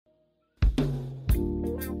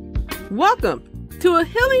Welcome to a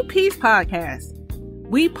Healing Peace podcast.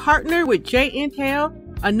 We partner with Intel,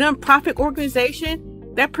 a nonprofit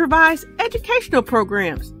organization that provides educational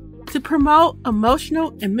programs to promote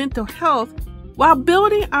emotional and mental health while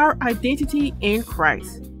building our identity in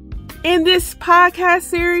Christ. In this podcast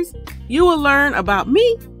series, you will learn about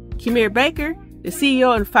me, Kemir Baker, the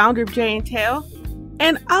CEO and founder of Intel,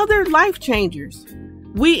 and other life changers.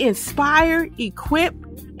 We inspire, equip,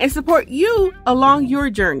 and support you along your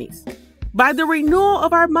journeys. By the renewal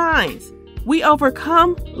of our minds, we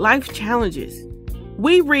overcome life challenges.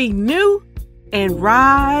 We renew and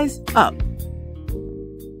rise up.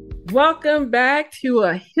 Welcome back to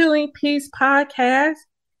a Healing Peace podcast.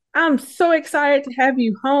 I'm so excited to have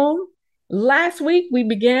you home. Last week, we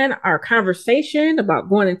began our conversation about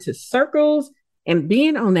going into circles and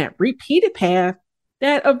being on that repeated path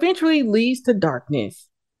that eventually leads to darkness.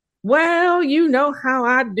 Well, you know how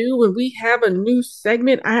I do when we have a new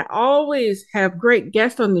segment. I always have great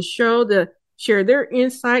guests on the show to share their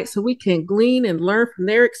insights so we can glean and learn from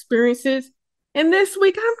their experiences. And this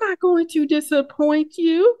week, I'm not going to disappoint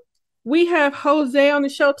you. We have Jose on the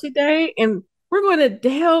show today, and we're going to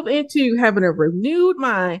delve into having a renewed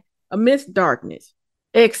mind amidst darkness,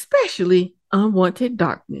 especially unwanted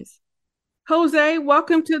darkness. Jose,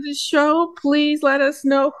 welcome to the show. Please let us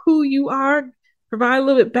know who you are. Provide a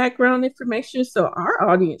little bit background information so our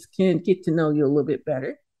audience can get to know you a little bit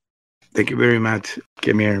better. Thank you very much,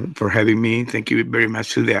 Kemir, for having me. Thank you very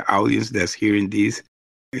much to the audience that's hearing this.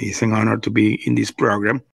 It's an honor to be in this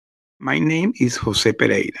program. My name is José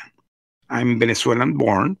Pereira. I'm Venezuelan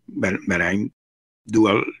born, but I'm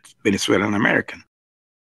dual Venezuelan American.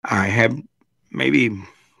 I have maybe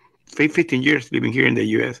 15 years living here in the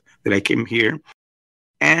U.S. that I came here.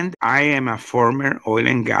 And I am a former oil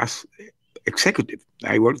and gas executive.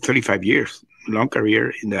 I worked 35 years, long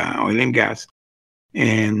career in the oil and gas.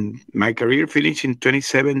 And my career finished in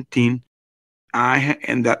 2017. I,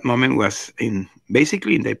 in that moment, was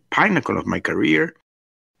basically in the pinnacle of my career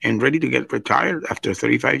and ready to get retired after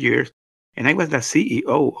 35 years. And I was the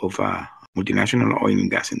CEO of a multinational oil and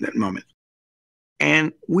gas in that moment.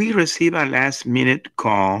 And we received a last-minute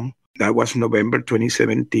call. That was November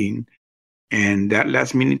 2017. And that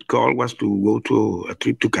last-minute call was to go to a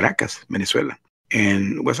trip to Caracas, Venezuela.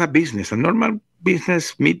 And it was a normal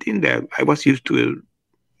business meeting that I was used to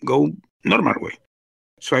go normal way.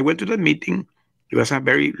 So I went to that meeting. It was a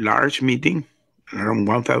very large meeting, around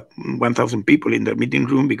 1,000 people in the meeting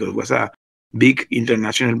room because it was a big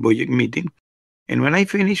international budget meeting. And when I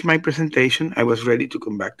finished my presentation, I was ready to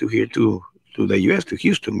come back to here to the U.S., to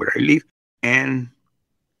Houston, where I live. And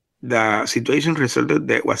the situation resulted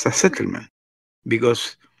there was a settlement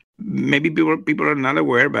because maybe people are not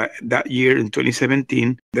aware, but that year in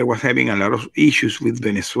 2017, there was having a lot of issues with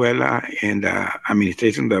Venezuela and the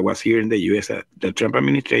administration that was here in the U.S., the Trump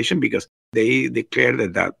administration, because they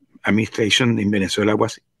declared that administration in Venezuela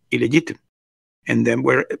was illegitimate. And then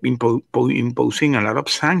were imposing a lot of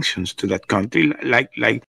sanctions to that country,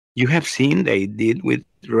 like you have seen they did with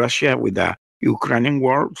Russia with the Ukrainian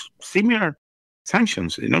war, similar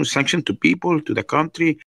sanctions, sanctions to people, to the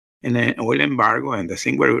country, and an oil embargo, and the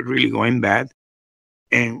thing were really going bad.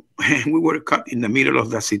 And we were caught in the middle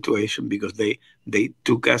of that situation because they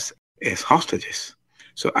took us as hostages.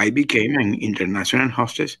 So I became an international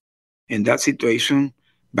hostage. And that situation,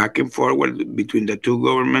 back and forward between the two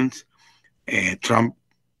governments, Trump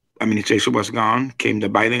administration was gone, came the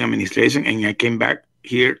Biden administration, and I came back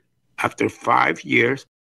here after 5 years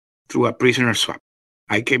through a prisoner swap.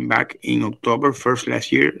 I came back in October 1st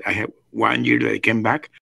last year. I have 1 year that I came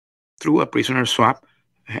back through a prisoner swap,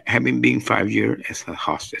 having been 5 years as a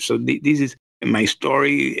hostage. So this is my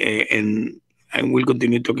story, and I will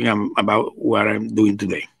continue talking about what I'm doing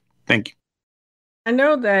today. Thank you. I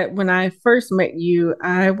know that when I first met you,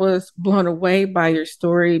 I was blown away by your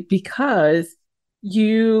story because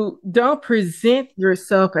you don't present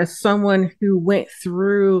yourself as someone who went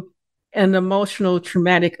through an emotional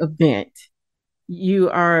traumatic event. You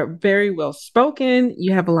are very well spoken.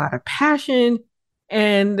 You have a lot of passion.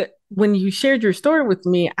 And when you shared your story with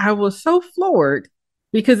me, I was so floored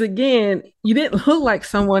because, again, you didn't look like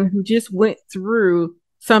someone who just went through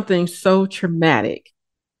something so traumatic.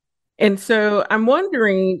 And so I'm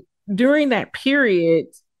wondering, during that period,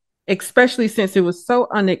 especially since it was so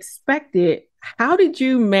unexpected, how did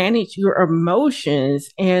you manage your emotions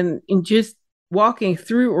and in just walking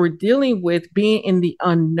through or dealing with being in the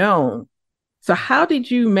unknown? So how did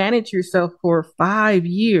you manage yourself for 5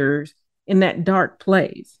 years in that dark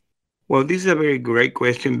place? Well, this is a very great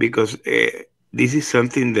question because this is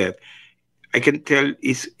something that I can tell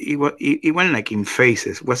it went like in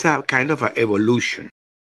phases. It was a kind of an evolution.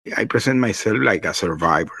 I present myself like a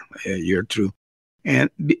survivor. You're true. And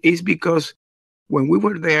it's because when we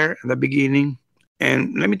were there at the beginning,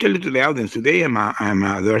 and let me tell you to the audience, today I'm a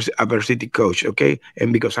adversity coach, okay?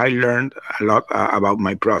 And because I learned a lot about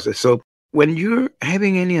my process. So when you're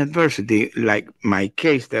having any adversity, like my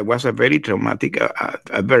case, that was a very traumatic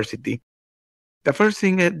adversity, the first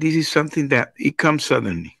thing that this is something that it comes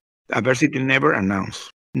suddenly. Adversity never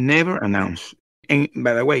announced. And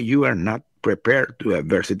by the way, you are not prepared to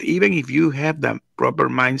adversity. Even if you have the proper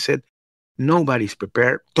mindset, nobody's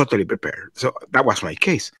prepared, totally prepared. So that was my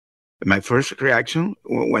case. My first reaction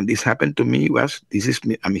when this happened to me was, this is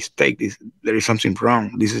a mistake. There is something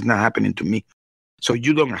wrong. This is not happening to me. So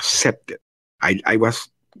you don't accept it. I was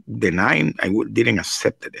denying, didn't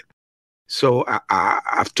accept it. So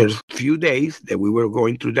after a few days that we were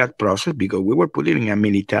going through that process, because we were put in a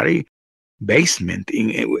military basement,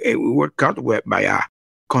 we were caught by a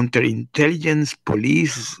counterintelligence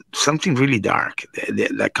police, something really dark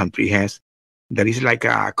that country has. That is like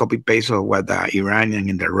a copy paste of what the Iranian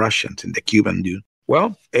and the Russians and the Cuban do.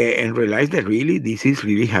 Well, and realize that really this is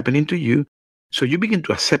really happening to you. So you begin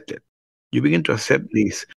to accept it. You begin to accept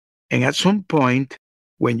this. And at some point,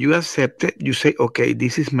 when you accept it, you say, okay,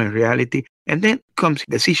 this is my reality. And then comes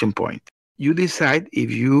decision point. You decide if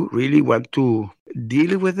you really want to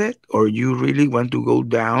deal with it or you really want to go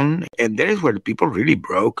down. And that is where people really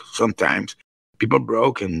broke sometimes. People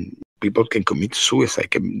broke and people can commit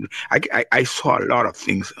suicide. I saw a lot of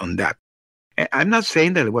things on that. And I'm not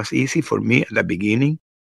saying that it was easy for me at the beginning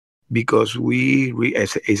because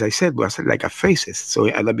as I said, was like a phases. So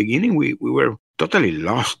at the beginning, we were totally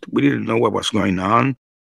lost. We didn't know what was going on.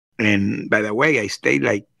 And by the way, I stayed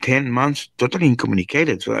like 10 months totally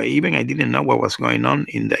incommunicated. So I didn't know what was going on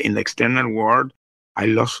in the external world. I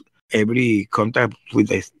lost every contact with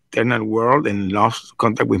the external world and lost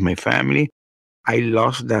contact with my family. I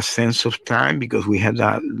lost that sense of time because we had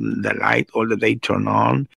the light all the day turned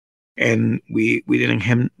on, and we didn't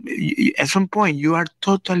have. At some point, you are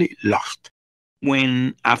totally lost.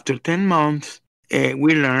 When after 10 months,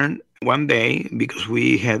 we learned one day because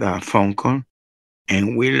we had a phone call,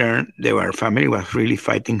 and we learned that our family was really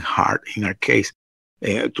fighting hard in our case.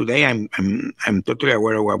 Today, I'm totally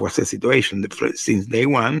aware of what was the situation. Since day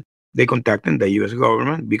one, they contacted the U.S.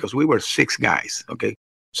 government because we were 6 guys. Okay,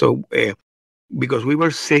 so. Because we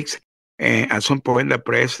were 6, and at some point the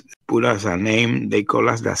press put us a name. They call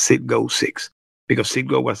us the Citgo 6 because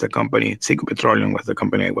Citgo was the company, Citgo Petroleum was the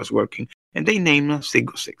company I was working, and they named us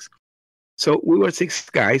Citgo 6. So we were 6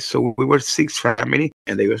 guys, so we were 6 family,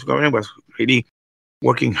 and the U.S. government was really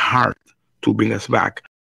working hard to bring us back.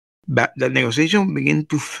 But the negotiation began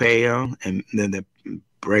to fail, and then the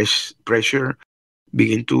pressure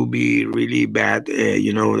begin to be really bad.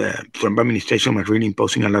 The Trump administration was really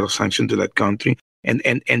imposing a lot of sanctions to that country. And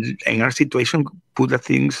our situation put the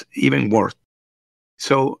things even worse.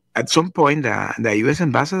 So at some point, the U.S.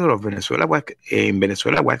 ambassador of Venezuela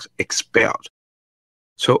was expelled.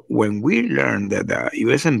 So when we learned that the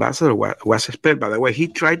U.S. ambassador was expelled, by the way, he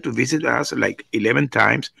tried to visit us like 11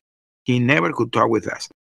 times. He never could talk with us.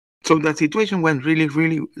 So the situation went really,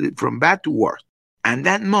 really from bad to worse. And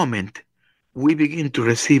that moment, we begin to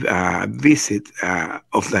receive a visit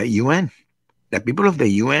of the UN. The people of the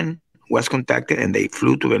UN was contacted and they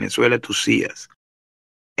flew to Venezuela to see us.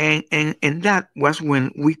 And that was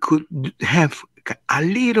when we could have a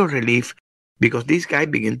little relief because this guy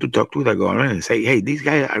began to talk to the government and say, hey, these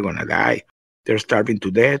guys are going to die. They're starving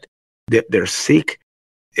to death. They're sick.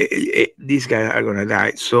 These guys are going to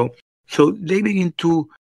die. So they begin to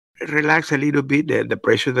relax a little bit, the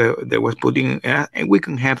pressure that was putting, and we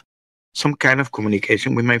can have some kind of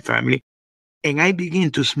communication with my family. And I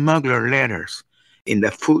begin to smuggle letters in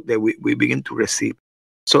the food that we begin to receive.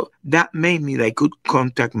 So that made me that I could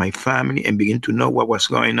contact my family and begin to know what was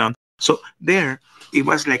going on. So there, it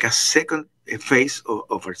was like a second phase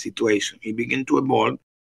of our situation. It began to evolve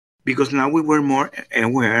because now we were more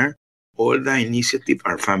aware all the initiative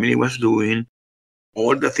our family was doing,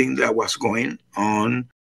 all the things that was going on.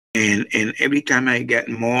 And every time I get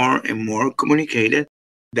more and more communicated,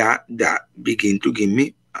 that begin to give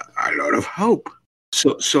me a lot of hope.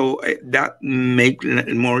 So that make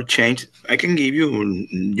more change. I can give you,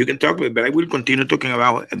 you can talk about, but I will continue talking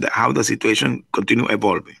about how the situation continue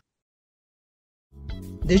evolving.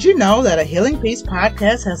 Did you know that a Healing Peace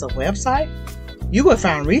podcast has a website? You will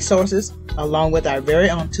find resources along with our very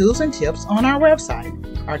own tools and tips on our website.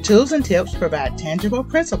 Our tools and tips provide tangible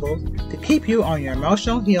principles to keep you on your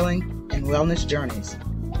emotional healing and wellness journeys.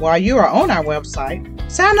 While you are on our website,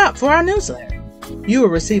 sign up for our newsletter. You will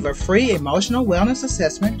receive a free emotional wellness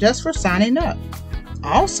assessment just for signing up.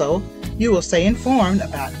 Also, You will stay informed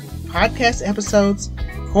about podcast episodes,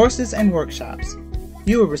 courses, and workshops.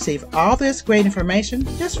 You will receive all this great information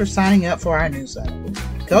just for signing up for our newsletter.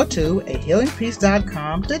 Go to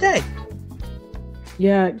ahealingpeace.com today.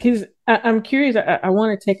 Yeah, because I'm curious. I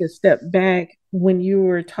want to take a step back when you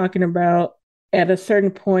were talking about at a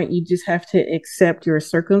certain point, you just have to accept your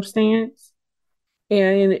circumstance.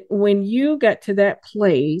 And when you got to that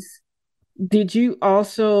place, did you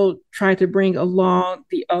also try to bring along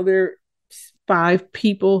the other five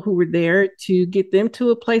people who were there to get them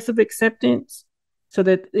to a place of acceptance so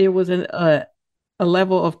that there was a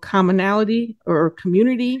level of commonality or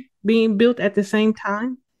community being built at the same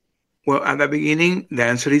time? Well, at the beginning, the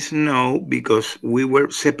answer is no, because we were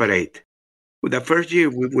separate. The first year,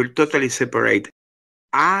 we were totally separate.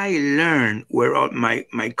 I learned where all my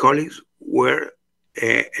colleagues were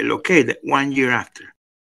located 1 year after.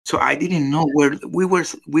 So I didn't know where we were.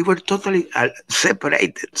 We were totally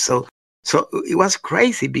separated. So it was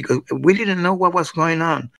crazy because we didn't know what was going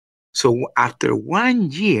on. So after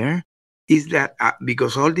 1 year, is that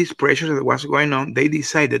because all this pressure that was going on, they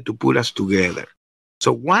decided to put us together.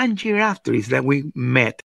 So 1 year after is that we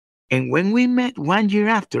met, and when we met 1 year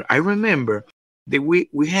after, I remember that we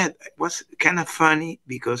had, it was kind of funny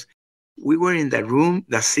because we were in the room,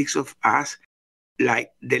 the six of us,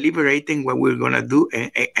 like deliberating what we were gonna do,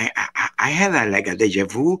 and I had like a deja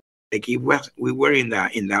vu, like it was we were in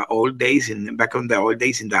the old days, in back on the old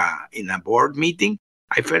days in a board meeting.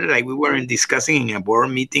 I felt like we were discussing in a board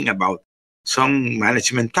meeting about some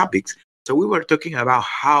management topics. So we were talking about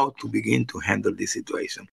how to begin to handle this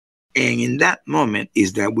situation. And in that moment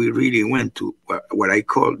is that we really went to what I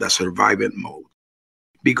call the survival mode,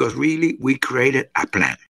 because really we created a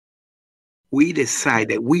plan. We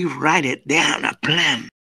decided, we write it down, a plan,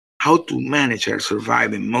 how to manage our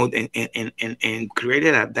surviving mode, and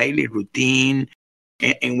created a daily routine.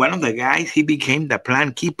 And one of the guys, he became the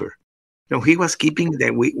plan keeper. So he was keeping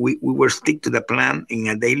that we were stick to the plan in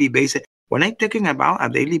a daily basis. When I'm talking about a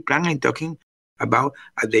daily plan, I'm talking about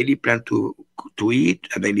a daily plan to eat,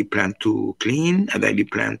 a daily plan to clean, a daily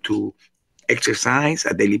plan to exercise,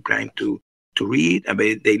 a daily plan to read,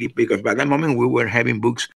 daily, because by that moment we were having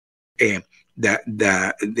books, uh,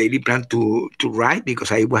 the daily plan to write,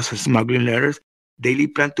 because I was smuggling letters, daily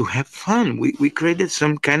plan to have fun. We created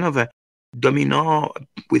some kind of a domino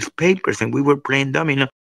with papers, and we were playing domino,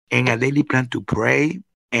 and a daily plan to pray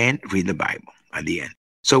and read the Bible at the end.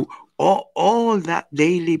 So all that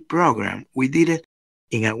daily program, we did it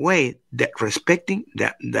in a way that respecting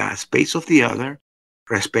the space of the other,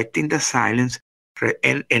 respecting the silence,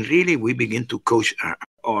 and really we begin to coach.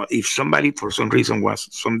 Or if somebody for some reason was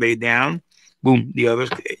someday down, boom, the others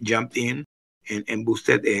jumped in and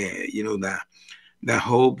boosted, the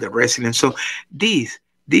hope, the resilience. So these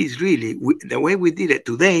really, the way we did it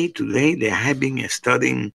today they have been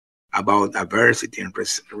studying about adversity and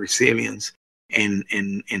resilience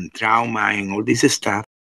and trauma and all this stuff.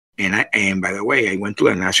 And by the way, I went to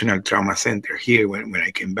a national trauma center here when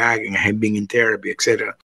I came back, and I have been in therapy,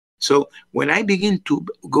 etc. So when I begin to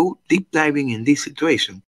go deep diving in this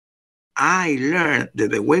situation, I learned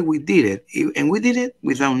that the way we did it, and we did it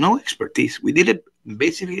without no expertise. We did it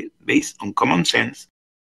basically based on common sense.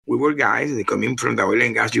 We were guys that come in from the oil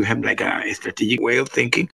and gas. You have like a strategic way of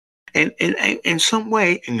thinking, and in some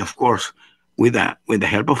way, and of course, with the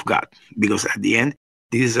help of God, because at the end,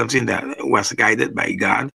 this is something that was guided by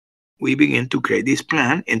God. We began to create this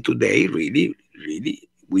plan, and today, really, really,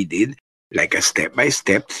 we did like a step by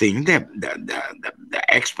step thing that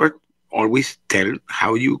the expert always tell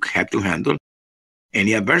how you have to handle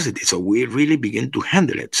any adversity. So we really begin to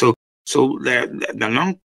handle it. So the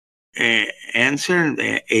long answer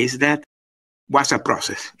is that was a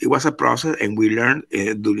process. It was a process, and we learned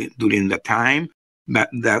during the time. But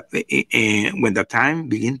that when the time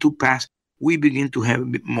begin to pass, we begin to have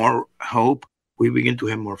more hope. We begin to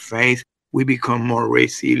have more faith. We become more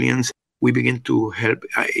resilient. We begin to help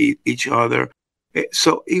each other.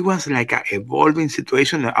 So it was like an evolving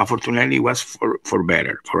situation that unfortunately was for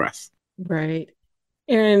better for us. Right.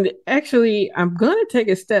 And actually, I'm going to take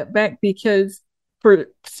a step back because for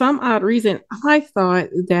some odd reason, I thought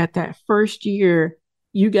that that first year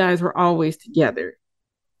you guys were always together.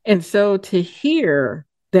 And so to hear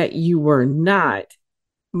that you were not,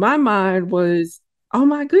 my mind was, oh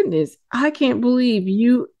my goodness, I can't believe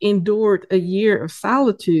you endured a year of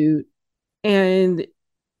solitude and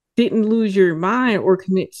didn't lose your mind or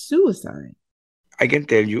commit suicide. I can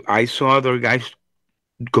tell you, I saw other guys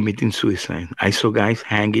committing suicide. I saw guys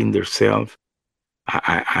hanging themselves.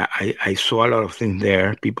 I saw a lot of things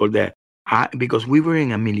there. People that because we were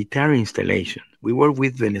in a military installation. We were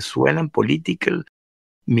with Venezuelan political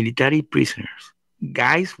military prisoners,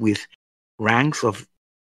 guys with ranks of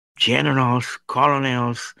generals,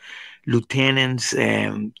 colonels, lieutenants,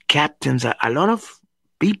 captains, a lot of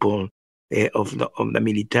people of the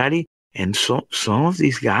military, and so some of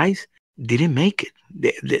these guys didn't make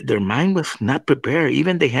it. Their mind was not prepared.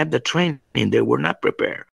 Even they had the training, they were not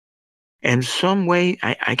prepared. And some way,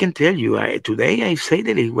 I can tell you, today I say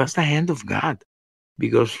that it was the hand of God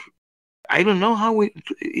because I don't know how we.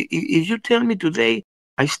 If you tell me today,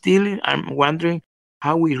 I'm wondering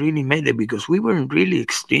how we really made it because we were in really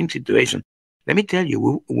extreme situation. Let me tell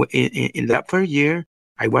you, in that first year,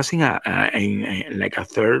 I was in like a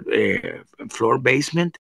third floor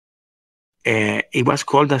basement. It was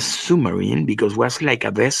called a submarine because it was like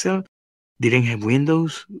a vessel. Didn't have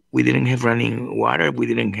windows. We didn't have running water. We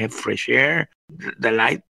didn't have fresh air. The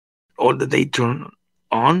light all the day turn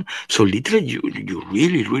on. So literally, you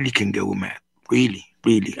really can go mad. Really,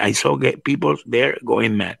 really. I saw people there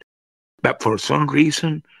going mad. But for some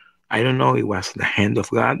reason, I don't know, it was the hand of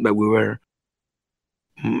God, but we were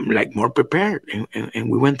like more prepared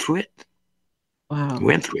and we went through it. We Wow.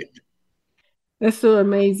 went through it. That's so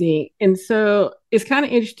amazing. And so it's kind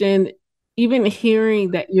of interesting, even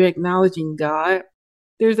hearing that you're acknowledging God,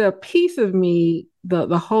 there's a piece of me,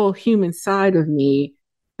 the whole human side of me,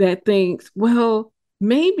 that thinks, well,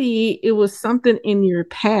 maybe it was something in your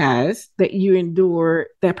past that you endured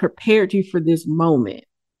that prepared you for this moment.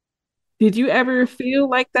 Did you ever feel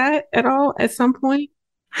like that at all at some point?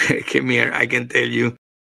 Kemir, I can tell you,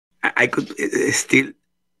 I could still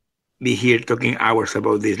be here talking hours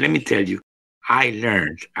about this. Let me tell you, I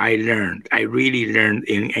really learned,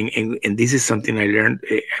 and this is something I learned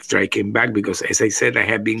after I came back because, as I said, I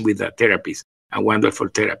have been with a therapist, a wonderful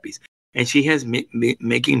therapist, and she has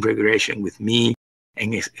making regression with me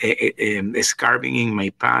and escarbing in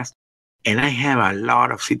my past, and I have a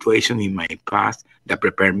lot of situations in my past that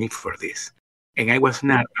prepared me for this, and I was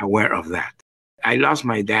not aware of that. I lost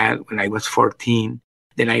my dad when I was 14.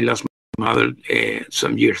 Then I lost my mother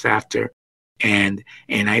some years after, and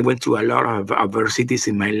I went through a lot of adversities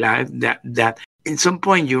in my life that in some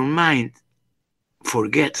point your mind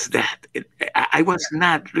forgets that. I was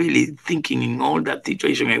not really thinking in all that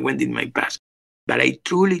situation I went in my past, but I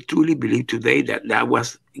truly believe today that that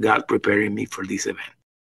was God preparing me for this event.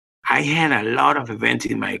 I had a lot of events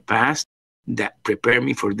in my past that prepared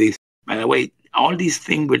me for this. By the way, all these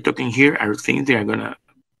things we're talking here are things that are gonna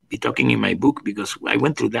be talking in my book because I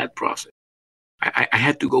went through that process. I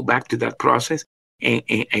had to go back to that process and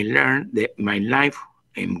I learned that my life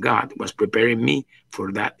and God was preparing me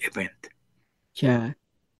for that event. Yeah.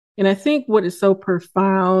 And I think what is so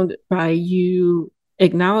profound by you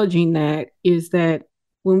acknowledging that is that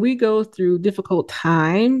when we go through difficult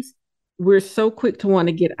times, we're so quick to want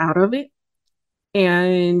to get out of it.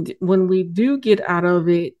 And when we do get out of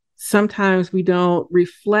it, sometimes we don't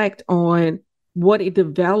reflect on what it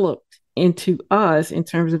developed into us in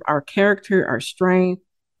terms of our character, our strength,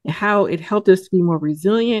 and how it helped us to be more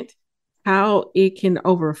resilient, how it can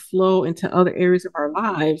overflow into other areas of our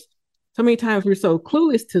lives. So many times we're so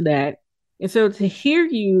clueless to that. And so to hear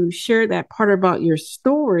you share that part about your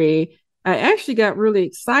story, I actually got really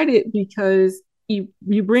excited because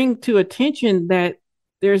you bring to attention that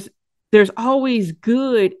there's there's always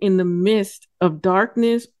good in the midst of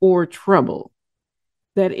darkness or trouble.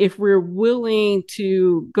 That if we're willing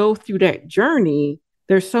to go through that journey,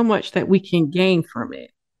 there's so much that we can gain from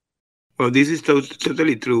it. Well, this is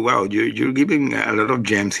totally true. Wow, you're giving a lot of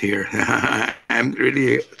gems here. I'm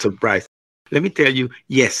really surprised. Let me tell you,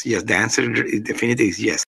 yes, the answer is definitely is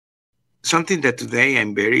yes. Something that today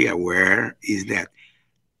I'm very aware is that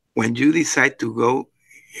when you decide to go,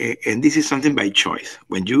 and this is something by choice,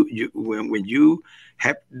 when you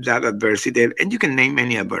have that adversity, and you can name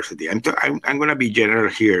any adversity. I'm going to be general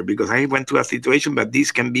here because I went through a situation, but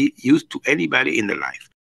this can be used to anybody in the life.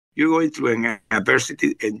 You're going through an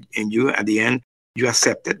adversity, and you at the end you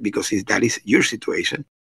accept it because that is your situation.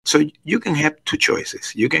 So you can have two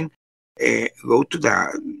choices. You can go to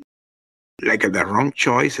the wrong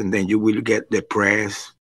choice, and then you will get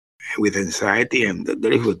depressed with anxiety, and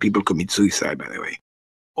that is what people commit suicide, by the way.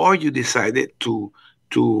 Or you decided to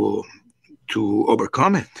to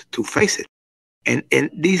overcome it, to face it, and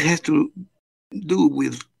this has to do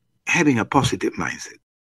with having a positive mindset.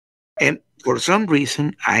 And for some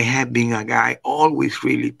reason, I have been a guy always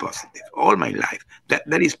really positive all my life.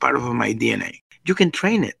 That is part of my DNA. You can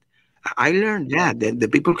train it. I learned that the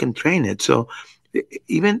people can train it. So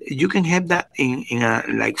even you can have that in a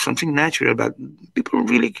like something natural, but people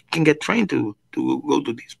really can get trained to go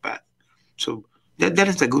to this path. So that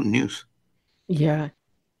is the good news. Yeah.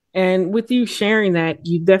 And with you sharing that,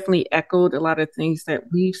 you definitely echoed a lot of things that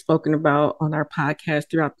we've spoken about on our podcast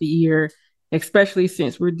throughout the year, especially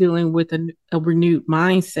since we're dealing with a renewed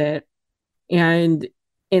mindset. And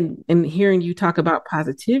and hearing you talk about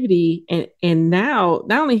positivity, and now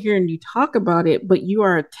not only hearing you talk about it, but you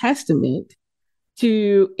are a testament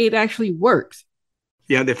to it actually works.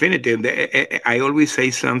 Yeah, definitely. I always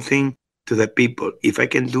say something to the people: if I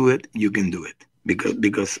can do it, you can do it,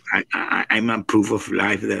 because I'm a proof of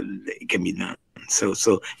life that it can be done. So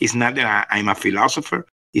it's not that I'm a philosopher.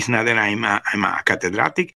 It's not that I'm a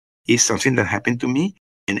catedrátic. It's something that happened to me,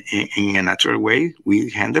 and in a natural way, we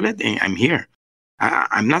handle it, and I'm here.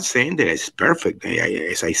 I'm not saying that it's perfect.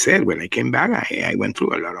 As I said, when I came back, I went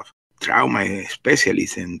through a lot of trauma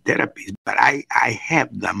specialists and therapies, but I have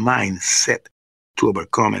the mindset to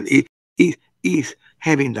overcome it. It is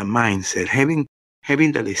having the mindset, having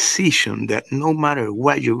the decision that no matter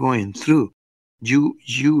what you're going through, you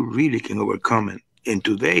really can overcome it. And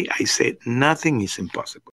today I said nothing is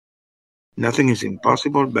impossible. Nothing is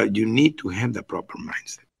impossible, but you need to have the proper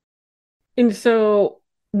mindset. And so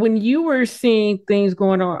when you were seeing things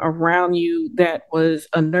going on around you that was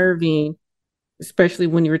unnerving, especially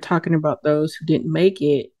when you were talking about those who didn't make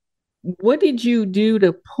it, what did you do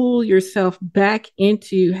to pull yourself back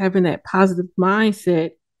into having that positive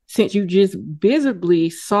mindset since you just visibly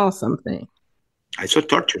saw something? I saw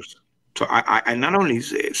tortures. So I not only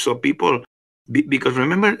saw people, because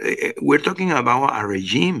remember, we're talking about a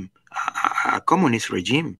regime, a communist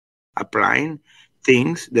regime, applying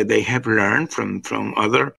things that they have learned from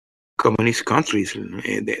other communist countries.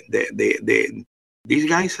 These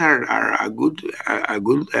guys are a good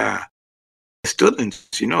students.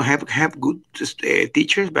 Have good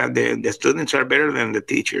teachers, but the students are better than the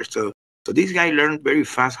teachers. So this guy learned very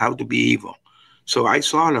fast how to be evil. So I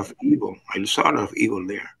saw a lot of evil. I saw a lot of evil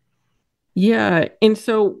there. Yeah. And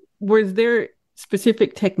so, was there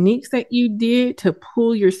specific techniques that you did to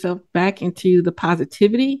pull yourself back into the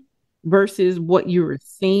positivity versus what you were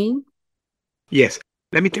seeing? Yes.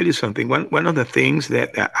 Let me tell you something. One of the things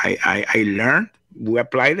that I learned, we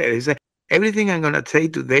applied it, is that everything I'm gonna say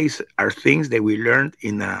today are things that we learned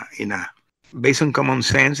in a based on common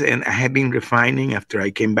sense, and I have been refining after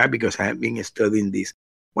I came back because I have been studying this.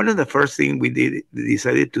 One of the first things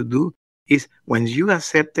decided to do is, when you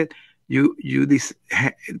accept it,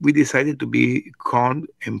 we decided to be calm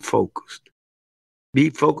and focused. Be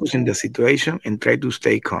focused in the situation and try to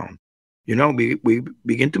stay calm. We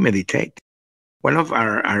begin to meditate. One of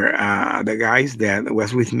our the guys that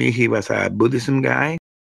was with me, he was a Buddhism guy,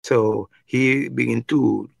 so he began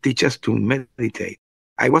to teach us to meditate.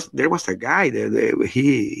 There was a guy that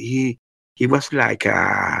he was like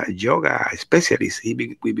a yoga specialist.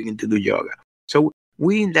 We began to do yoga. So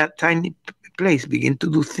we in that tiny place begin to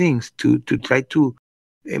do things to try to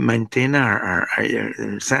maintain our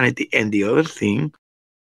sanity. And the other thing,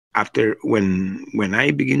 after when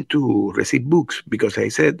I begin to receive books, because I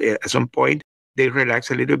said at some point they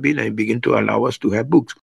relax a little bit and begin to allow us to have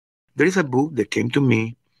books. There is a book that came to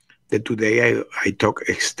me that today I talk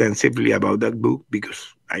extensively about that book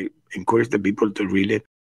because I encourage the people to read it.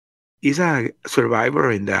 He's a survivor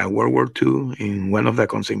in the World War II in one of the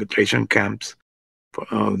concentration camps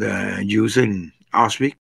of the Jews in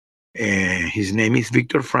Auschwitz. His name is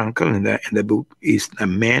Viktor Frankl, and the book is A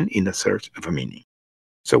Man in the Search of a Meaning.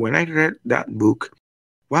 So when I read that book,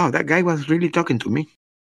 wow, that guy was really talking to me.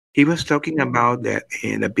 He was talking about that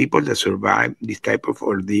the people that survive this type of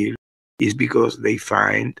ordeal is because they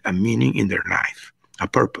find a meaning in their life, a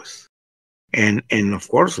purpose. And of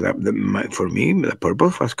course, for me, the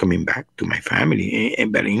purpose was coming back to my family,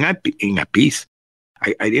 but in a peace.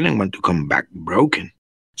 I didn't want to come back broken.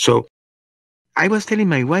 So I was telling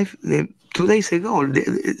my wife 2 days ago,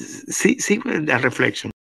 see the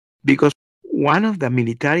reflection, because one of the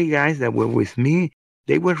military guys that were with me,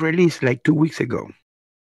 they were released like 2 weeks ago.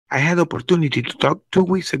 I had opportunity to talk 2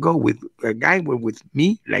 weeks ago with a guy who was with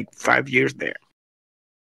me like 5 years there.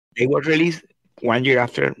 They were released 1 year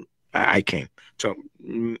after I came. So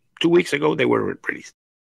 2 weeks ago they were released.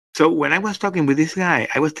 So when I was talking with this guy,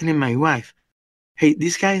 I was telling my wife, "Hey,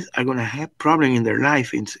 these guys are gonna have problem in their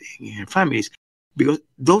life in their families because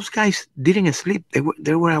those guys didn't sleep.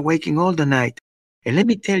 They were awaking all the night. And let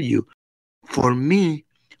me tell you, for me,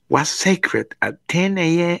 was sacred at 10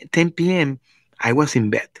 a.m., 10 p.m. I was in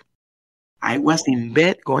bed. I was in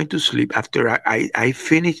bed going to sleep after I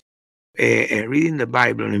finished reading the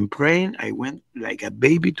Bible and praying. I went like a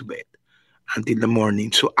baby to bed until the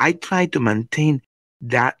morning. So I try to maintain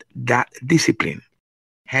that discipline,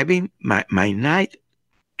 having my night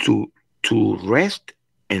to rest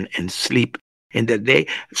and sleep. And that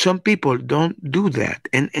some people don't do that.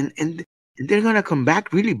 And they're going to come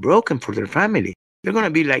back really broken for their family. They're going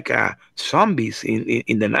to be like zombies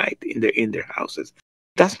in the night in their houses.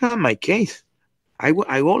 That's not my case.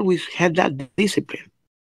 I always had that discipline.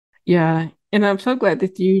 Yeah. And I'm so glad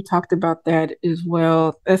that you talked about that as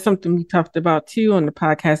well. That's something we talked about too on the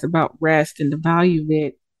podcast about rest and the value of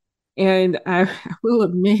it. And I will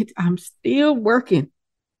admit, I'm still working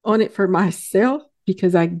on it for myself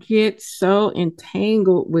because I get so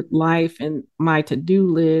entangled with life and my to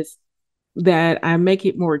do list that I make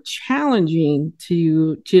it more challenging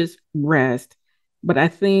to just rest. But I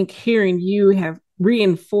think hearing you have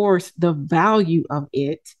reinforced the value of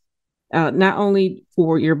it, not only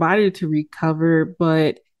for your body to recover,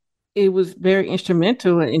 but it was very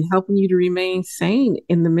instrumental in helping you to remain sane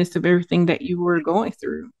in the midst of everything that you were going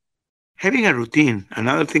through. Having a routine.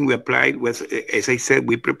 Another thing we applied was, as I said,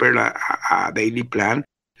 we prepared a daily plan.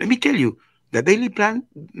 Let me tell you, the daily plan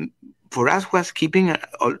for us was keeping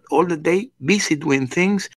all the day busy doing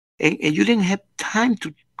things, and you didn't have time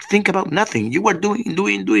to think about nothing. You were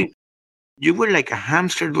doing. You were like a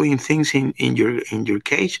hamster doing things in your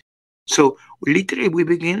cage. So literally, we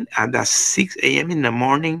begin at the 6 a.m. in the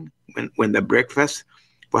morning when the breakfast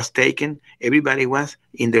was taken. Everybody was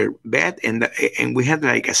in their bed, and we had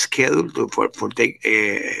like a schedule for take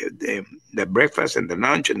the breakfast and the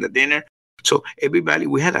lunch and the dinner. So everybody,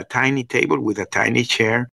 we had a tiny table with a tiny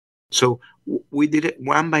chair. So we did it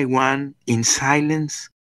one by one in silence.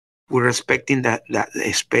 We're respecting that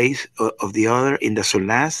space of the other in the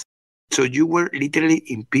solas. So you were literally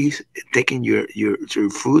in peace taking your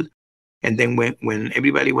food. And then when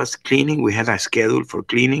everybody was cleaning, we had a schedule for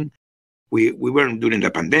cleaning. We weren't during the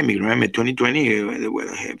pandemic. Remember, 2020,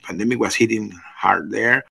 the pandemic was hitting hard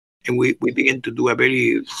there. And we began to do a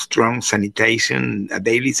very strong sanitation, a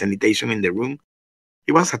daily sanitation in the room.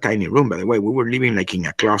 It was a tiny room, by the way. We were living like in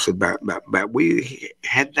a closet, but we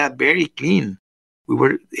had that very clean. We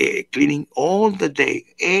were cleaning all the day.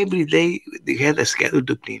 Every day, we had a schedule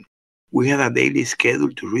to clean. We had a daily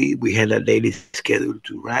schedule to read. We had a daily schedule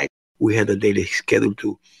to write. We had a daily schedule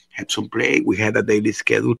to have some play. We had a daily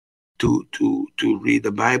schedule to read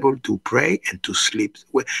the Bible, to pray, and to sleep.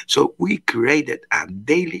 So we created a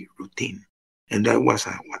daily routine. And that was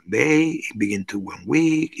one day, it began to 1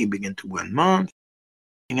 week, it began to 1 month.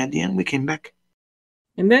 And at the end, we came back.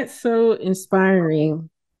 And that's so inspiring.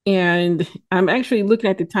 And I'm actually looking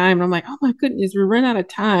at the time and I'm like, oh my goodness, we ran out of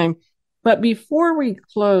time. But before we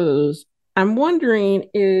close, I'm wondering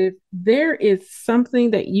if there is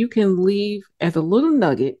something that you can leave as a little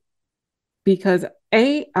nugget, because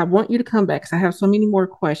I want you to come back because I have so many more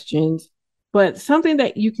questions, but something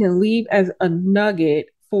that you can leave as a nugget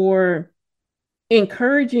for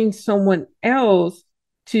encouraging someone else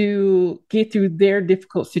to get through their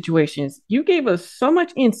difficult situations. You gave us so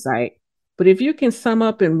much insight, but if you can sum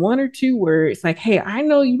up in one or two words, like, hey, I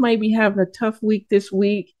know you might be having a tough week this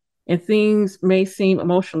week and things may seem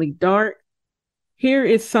emotionally dark. Here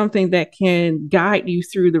is something that can guide you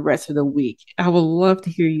through the rest of the week. I would love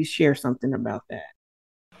to hear you share something about that.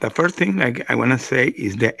 The first thing I want to say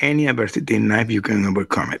is that any adversity in life, you can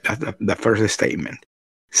overcome it. That's the first statement.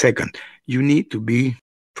 Second, you need to be,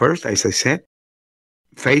 first, as I said,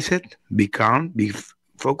 face it, be calm, be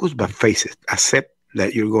focused, but face it. Accept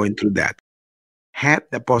that you're going through that. Have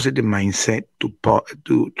the positive mindset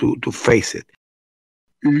to face it.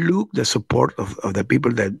 Look the support of the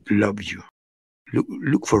people that love you.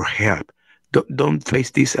 Look for help. Don't face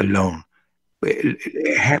this alone.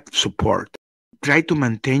 Have support. Try to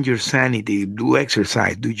maintain your sanity. Do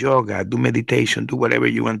exercise, do yoga, do meditation, do whatever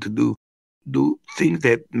you want to do. Do things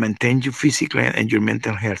that maintain you physically and your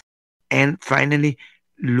mental health. And finally,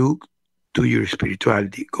 look to your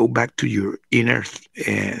spirituality. Go back to your inner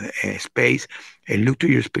space and look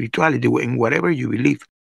to your spirituality in whatever you believe,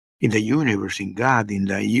 in the universe, in God, in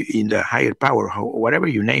the higher power, whatever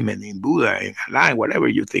you name it, in Buddha, in Allah, whatever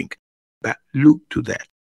you think. But look to that.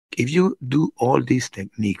 If you do all these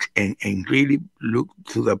techniques and really look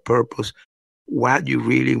to the purpose, what you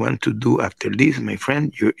really want to do after this, my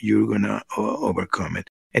friend, you're going to overcome it.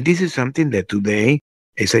 And this is something that today,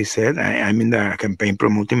 as I said, I'm in the campaign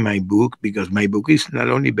promoting my book, because my book is not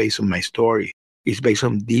only based on my story, it's based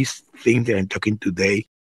on these things that I'm talking today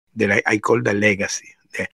that I call the legacy.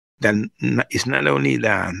 That it's not only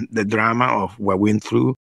the drama of what we went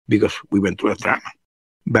through, because we went through a drama,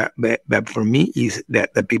 but for me is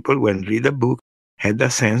that the people when read the book had the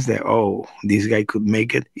sense that, oh, this guy could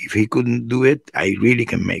make it. If he couldn't do it, I really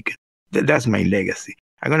can make it. That's my legacy.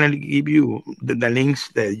 I'm gonna give you the links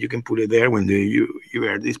that you can put it there when you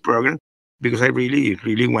hear this program, because I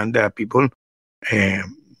really want the people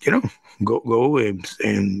go and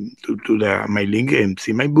to my link and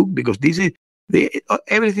see my book, because this is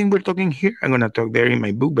everything we're talking here. I'm gonna talk there in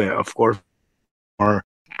my book, but of course more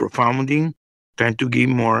profounding, trying to give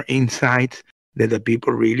more insights that the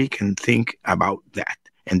people really can think about that.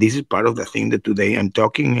 And this is part of the thing that today I'm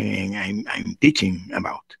talking and I'm teaching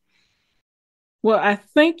about. Well, I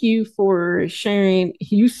thank you for sharing.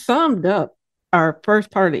 You summed up our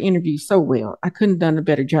first part of the interview so well. I couldn't have done a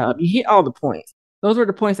better job. You hit all the points. Those were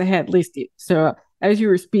the points I had listed. So as you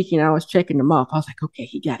were speaking, I was checking them off. I was like, okay,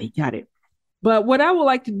 he got it. But what I would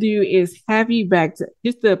like to do is have you back to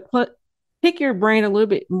just to pick your brain a little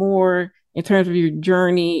bit more in terms of your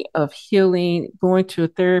journey of healing, going to a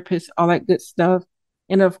therapist, all that good stuff.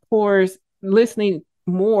 And of course, listening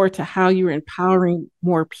more to how you're empowering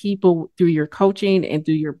more people through your coaching and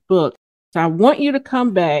through your book. So I want you to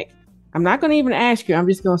come back. I'm not going to even ask you. I'm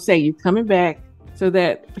just going to say you're coming back so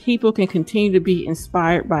that people can continue to be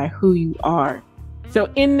inspired by who you are.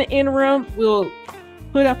 So in the interim, we'll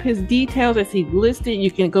put up his details as he listed.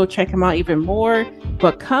 You can go check him out even more,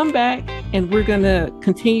 but come back and we're going to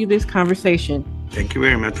continue this conversation. Thank you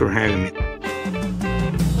very much for having me.